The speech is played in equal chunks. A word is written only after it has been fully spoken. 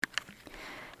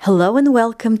Hello and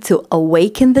welcome to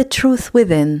Awaken the Truth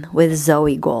Within with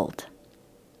Zoe Gold.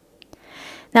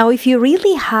 Now, if you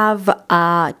really have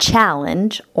a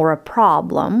challenge or a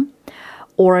problem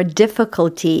or a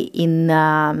difficulty in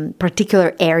a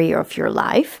particular area of your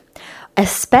life,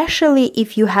 especially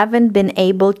if you haven't been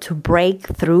able to break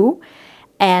through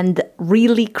and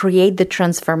really create the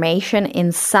transformation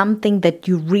in something that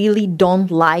you really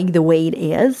don't like the way it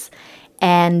is,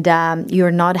 and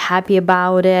you're not happy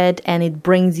about it, and it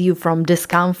brings you from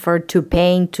discomfort to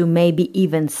pain to maybe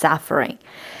even suffering,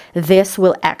 this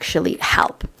will actually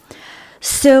help.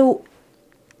 So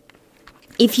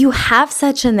if you have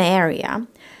such an area,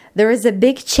 there is a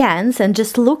big chance, and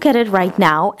just look at it right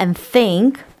now and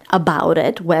think about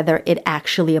it, whether it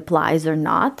actually applies or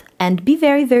not, and be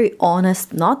very, very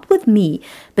honest, not with me,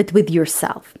 but with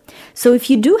yourself. So if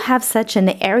you do have such an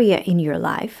area in your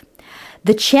life,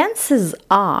 the chances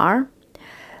are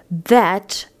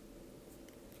that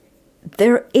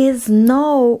there is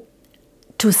no,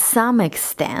 to some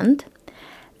extent,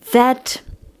 that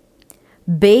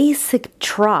basic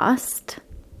trust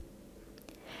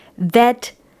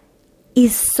that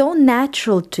is so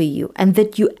natural to you and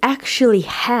that you actually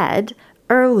had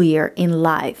earlier in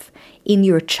life, in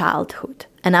your childhood.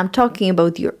 And I'm talking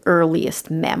about your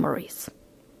earliest memories.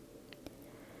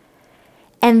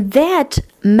 And that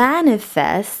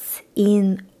manifests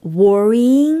in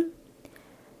worrying,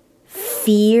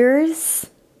 fears,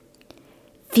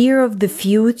 fear of the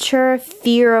future,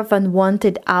 fear of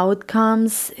unwanted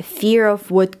outcomes, fear of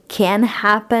what can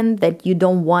happen that you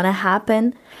don't want to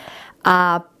happen,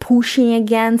 pushing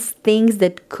against things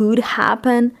that could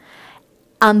happen,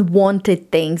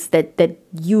 unwanted things that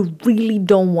you really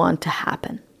don't want to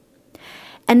happen.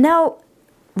 And now,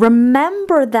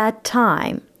 remember that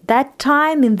time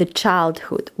in the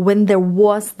childhood when there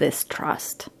was this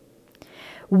trust,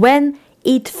 when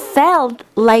it felt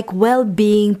like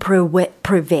well-being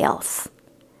prevails,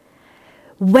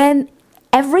 when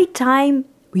every time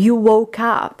you woke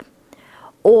up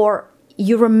or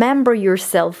you remember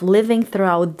yourself living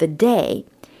throughout the day,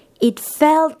 it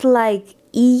felt like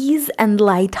ease and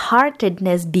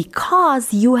lightheartedness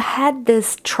because you had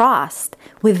this trust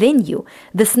within you,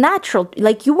 this natural,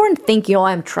 like you weren't thinking, oh,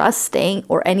 I'm trusting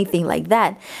or anything like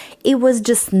that. It was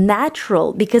just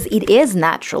natural because it is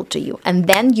natural to you. And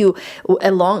then you,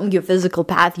 along your physical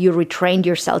path, you retrained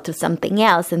yourself to something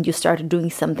else and you started doing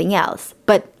something else.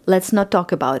 But let's not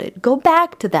talk about it. Go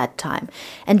back to that time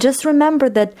and just remember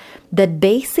that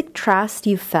basic trust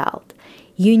you felt.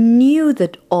 You knew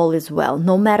that all is well,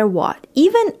 no matter what.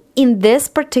 Even in this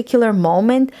particular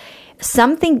moment,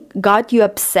 something got you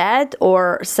upset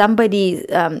or somebody,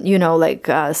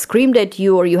 screamed at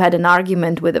you, or you had an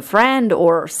argument with a friend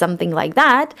or something like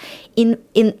that. In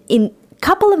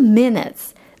couple of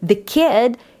minutes, the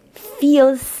kid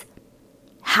feels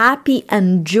happy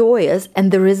and joyous,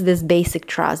 and there is this basic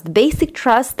trust. The basic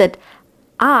trust that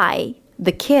I,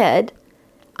 the kid,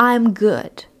 I'm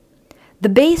good. The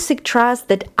basic trust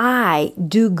that I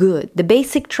do good. The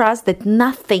basic trust that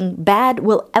nothing bad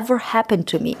will ever happen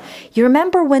to me. You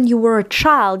remember when you were a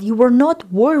child, you were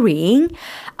not worrying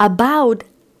about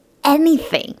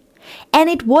anything.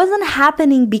 And it wasn't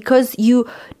happening because you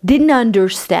didn't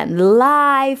understand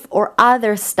life or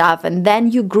other stuff. And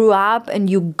then you grew up and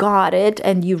you got it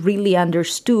and you really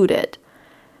understood it.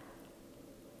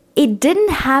 It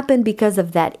didn't happen because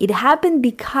of that. It happened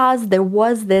because there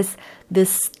was this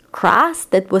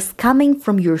trust that was coming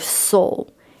from your soul.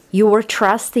 You were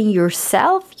trusting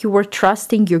yourself. You were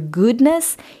trusting your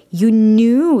goodness. You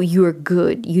knew you're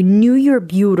good. You knew you're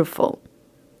beautiful.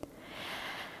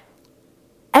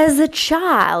 As a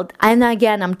child, and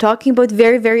again, I'm talking about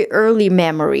very, very early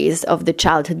memories of the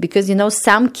childhood, because,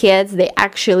 some kids, they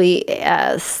actually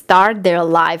start their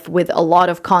life with a lot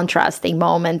of contrasting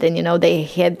moment, and, they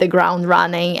hit the ground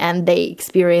running and they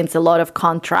experience a lot of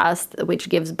contrast, which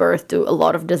gives birth to a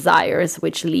lot of desires,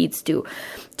 which leads to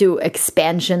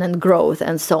expansion and growth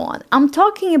and so on. I'm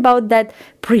talking about that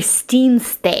pristine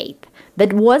state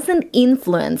that wasn't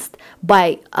influenced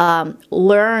by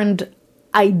learned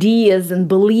ideas and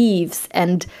beliefs,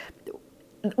 and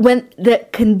when the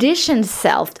conditioned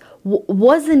self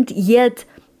wasn't yet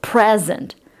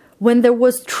present, when there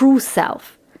was true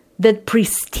self, that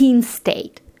pristine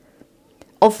state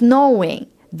of knowing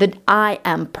that I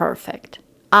am perfect,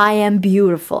 I am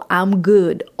beautiful, I'm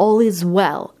good, all is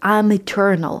well, I'm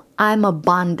eternal, I'm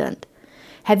abundant.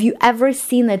 Have you ever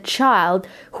seen a child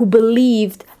who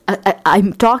believed,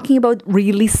 I'm talking about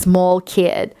really small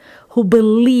kid, who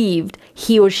believed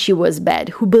he or she was bad,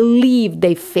 who believed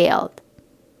they failed,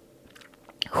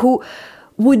 who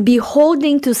would be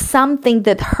holding to something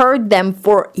that hurt them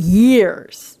for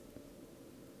years.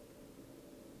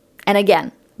 And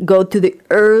again, go to the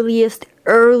earliest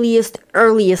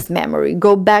memory.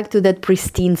 Go back to that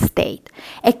pristine state.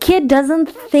 A kid doesn't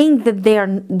think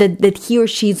that he or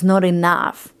she is not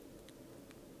enough.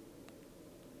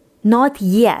 Not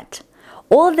yet.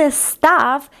 All this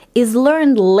stuff is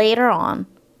learned later on.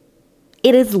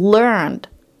 It is learned.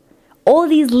 All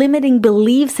these limiting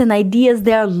beliefs and ideas,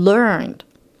 they are learned.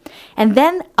 And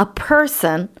then a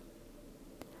person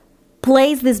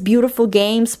plays these beautiful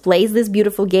games,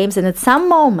 and at some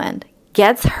moment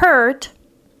gets hurt.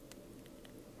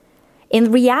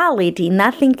 In reality,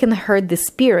 nothing can hurt the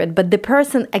spirit, but the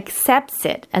person accepts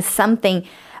it as something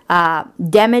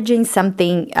damaging,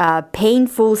 something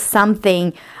painful,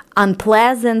 something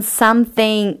unpleasant,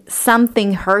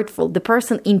 something hurtful. The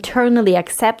person internally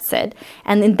accepts it,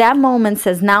 and in that moment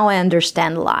says, now I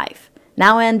understand life.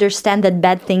 Now I understand that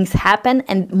bad things happen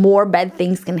and more bad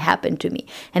things can happen to me.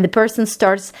 And the person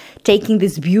starts taking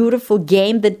this beautiful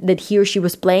game that he or she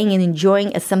was playing and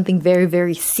enjoying as something very,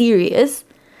 very serious.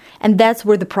 And that's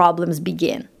where the problems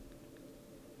begin.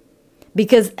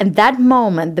 Because at that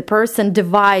moment, the person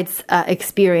divides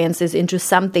experiences into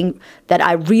something that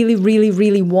I really, really,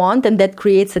 really want, and that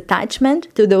creates attachment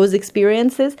to those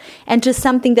experiences, and to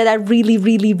something that I really,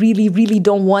 really, really, really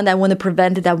don't want. I want to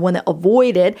prevent it. I want to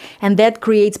avoid it. And that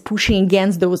creates pushing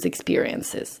against those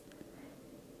experiences.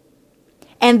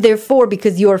 And therefore,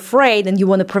 because you're afraid and you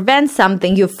want to prevent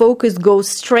something, your focus goes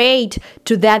straight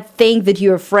to that thing that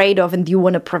you're afraid of and you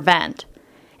want to prevent.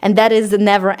 And that is a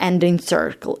never-ending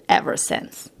circle ever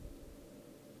since.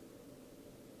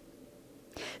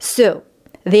 So,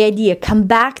 the idea, come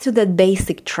back to that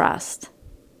basic trust.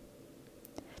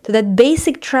 To that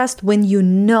basic trust when you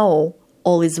know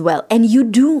all is well. And you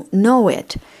do know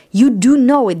it. You do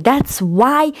know it. That's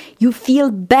why you feel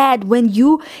bad when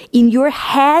you, in your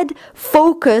head,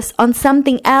 focus on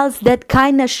something else that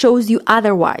kind of shows you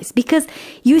otherwise. Because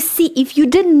you see, if you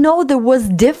didn't know there was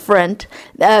different,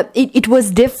 it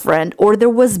was different or there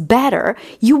was better,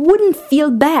 you wouldn't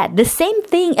feel bad. The same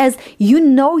thing as you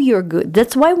know you're good.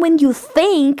 That's why when you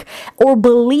think or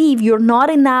believe you're not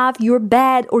enough, you're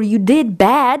bad, or you did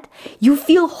bad, you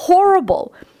feel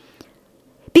horrible.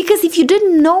 Because if you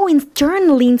didn't know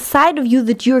internally inside of you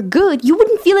that you're good, you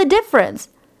wouldn't feel a difference.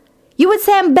 You would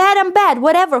say, I'm bad,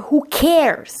 whatever, who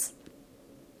cares?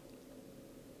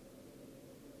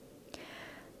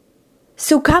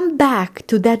 So come back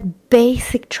to that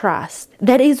basic trust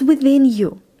that is within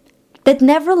you, that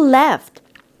never left.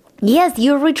 Yes,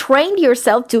 you retrained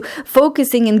yourself to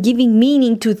focusing and giving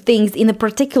meaning to things in a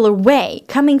particular way,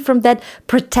 coming from that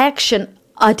protection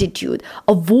attitude,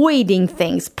 avoiding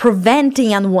things,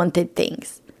 preventing unwanted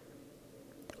things,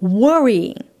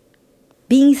 worrying,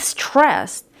 being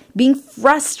stressed, being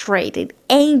frustrated,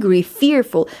 angry,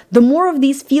 fearful. The more of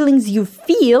these feelings you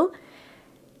feel,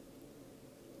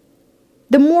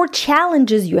 the more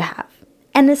challenges you have,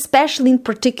 and especially in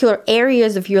particular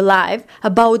areas of your life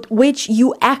about which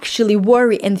you actually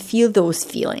worry and feel those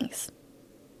feelings.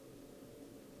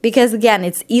 Because again,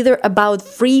 it's either about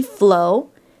free flow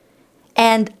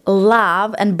and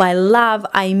love, and by love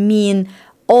I mean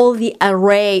all the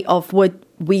array of what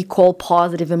we call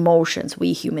positive emotions,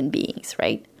 we human beings,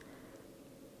 right?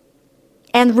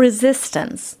 And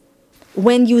resistance.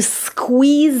 When you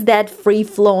squeeze that free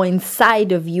flow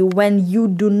inside of you, when you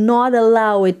do not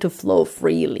allow it to flow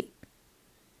freely.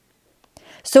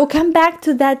 So come back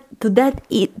to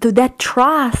that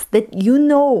trust that you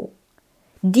know,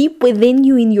 deep within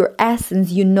you, in your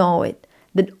essence, you know it,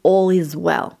 that all is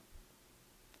well.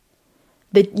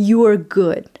 That you are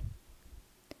good,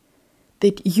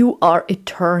 that you are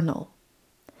eternal,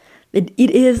 that it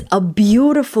is a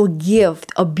beautiful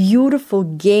gift, a beautiful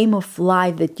game of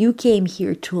life that you came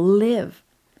here to live,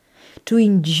 to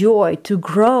enjoy, to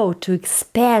grow, to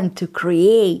expand, to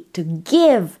create, to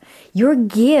give your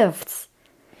gifts,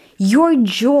 your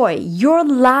joy, your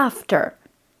laughter.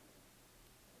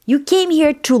 You came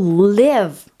here to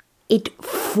live it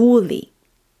fully,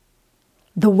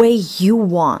 the way you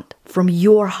want, from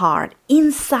your heart,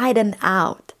 inside and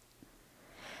out.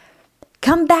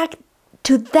 Come back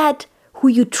to that who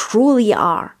you truly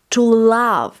are, to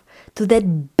love, to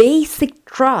that basic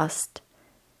trust,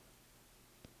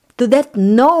 to that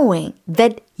knowing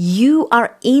that you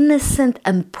are innocent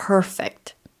and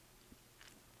perfect,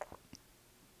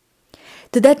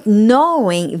 to that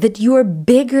knowing that you are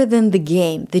bigger than the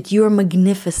game, that you are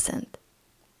magnificent,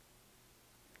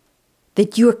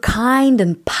 that you are kind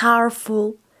and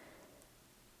powerful,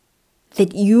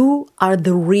 that you are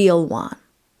the real one.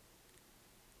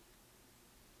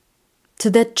 to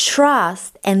the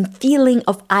trust and feeling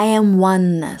of I am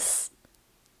oneness,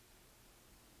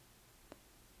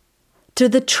 to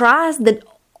the trust that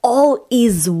all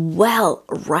is well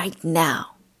right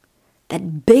now.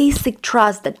 That basic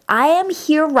trust that I am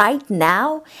here right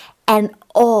now and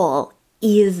all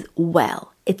is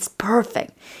well. It's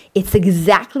perfect. It's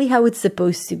exactly how it's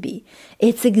supposed to be.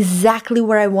 It's exactly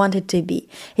where I want it to be.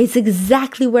 It's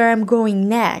exactly where I'm going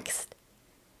next.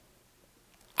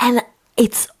 And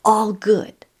it's all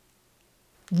good.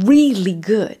 Really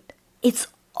good. It's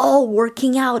all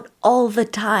working out all the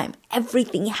time.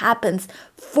 Everything happens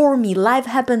for me. Life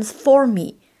happens for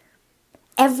me.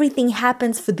 Everything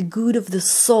happens for the good of the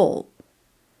soul.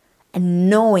 And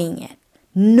knowing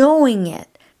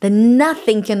it, that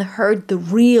nothing can hurt the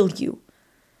real you.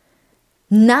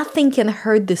 Nothing can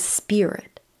hurt the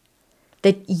spirit.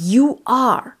 That you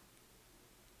are.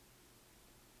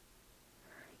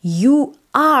 You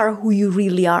are who you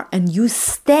really are, and you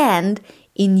stand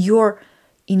in your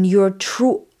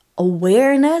true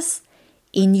awareness,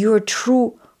 in your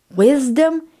true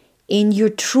wisdom, in your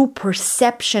true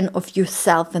perception of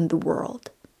yourself and the world.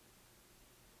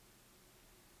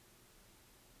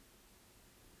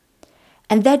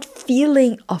 And that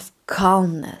feeling of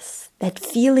calmness, that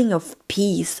feeling of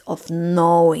peace, of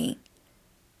knowing,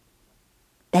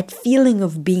 that feeling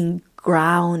of being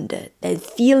grounded, that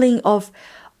feeling of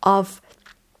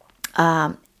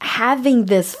having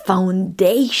this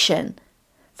foundation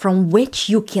from which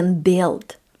you can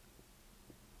build.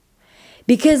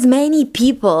 Because many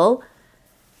people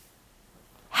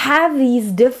have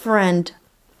these different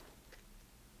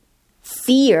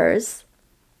fears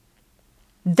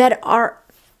that are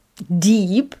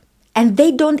deep, and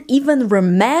they don't even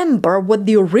remember what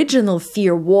the original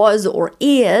fear was or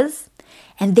is,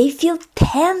 and they feel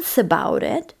tense about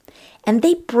it, and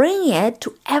they bring it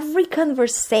to every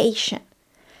conversation,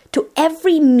 to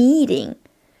every meeting,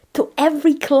 to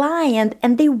every client,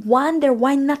 and they wonder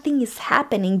why nothing is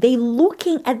happening. They're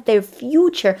looking at their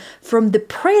future from the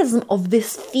prism of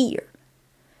this fear,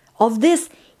 of this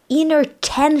inner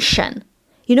tension.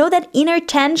 You know that inner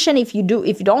tension, if you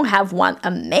don't have one,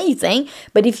 amazing.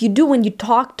 But if you do, when you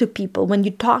talk to people, when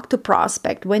you talk to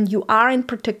prospect, when you are in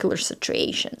particular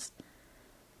situations,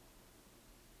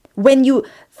 when you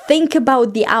think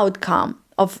about the outcome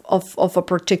of a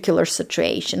particular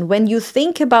situation, when you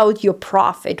think about your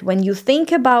profit, when you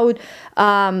think about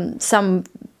some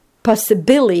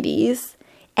possibilities,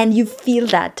 and you feel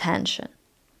that tension,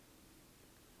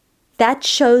 that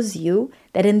shows you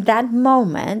that in that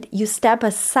moment, you step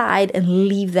aside and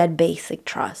leave that basic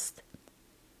trust.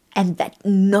 And that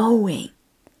knowing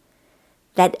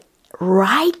that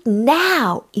right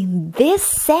now, in this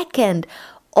second,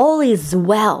 all is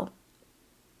well.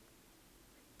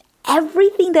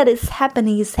 Everything that is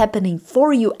happening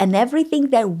for you, and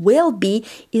everything that will be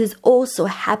is also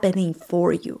happening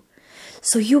for you.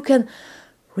 So you can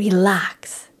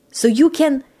relax. So you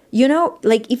can,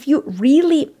 like if you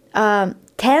really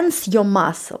tense your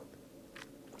muscle.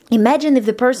 Imagine if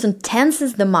the person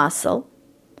tenses the muscle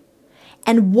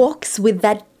and walks with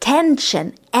that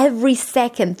tension every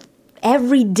second,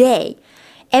 every day,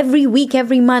 every week,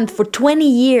 every month for 20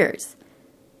 years.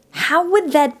 How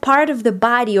would that part of the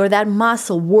body or that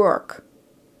muscle work?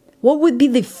 What would be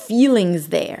the feelings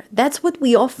there? That's what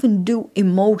we often do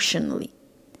emotionally.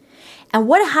 And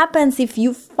what happens if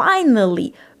you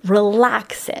finally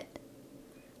relax it?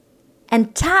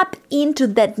 And tap into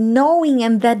that knowing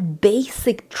and that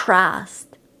basic trust.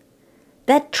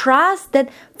 That trust that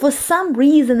for some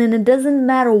reason, and it doesn't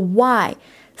matter why,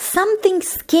 something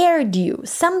scared you,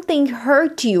 something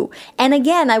hurt you. And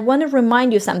again, I want to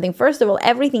remind you something. First of all,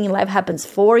 everything in life happens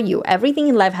for you. Everything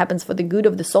in life happens for the good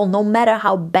of the soul, no matter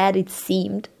how bad it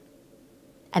seemed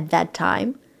at that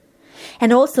time.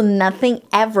 And also, nothing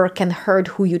ever can hurt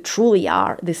who you truly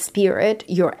are, the spirit,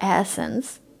 your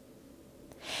essence.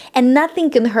 And nothing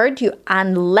can hurt you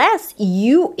unless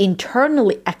you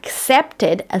internally accept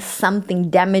it as something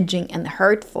damaging and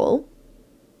hurtful.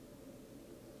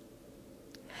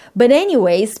 But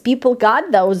anyways, people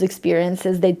got those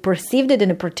experiences, they perceived it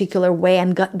in a particular way,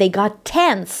 and they got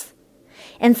tense.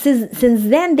 And since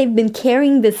then, they've been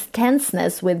carrying this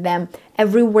tenseness with them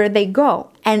everywhere they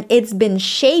go. And it's been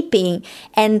shaping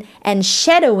and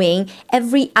shadowing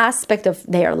every aspect of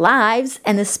their lives,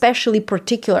 and especially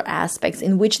particular aspects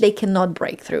in which they cannot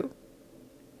break through.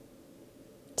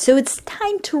 So it's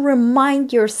time to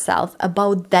remind yourself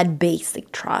about that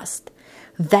basic trust,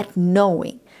 that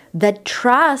knowing, that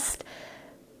trust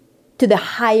to the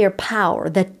higher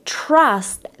power, that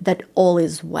trust that all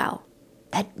is well.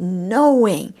 That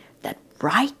knowing that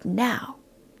right now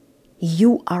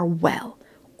you are well,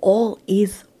 all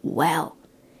is well.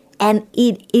 And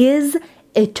it is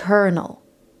eternal.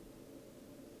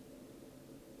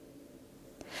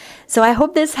 So I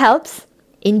hope this helps.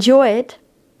 Enjoy it.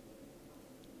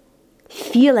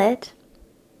 Feel it.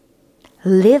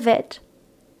 Live it.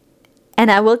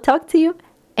 And I will talk to you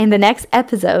in the next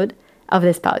episode of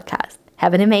this podcast.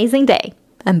 Have an amazing day,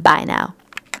 and bye now.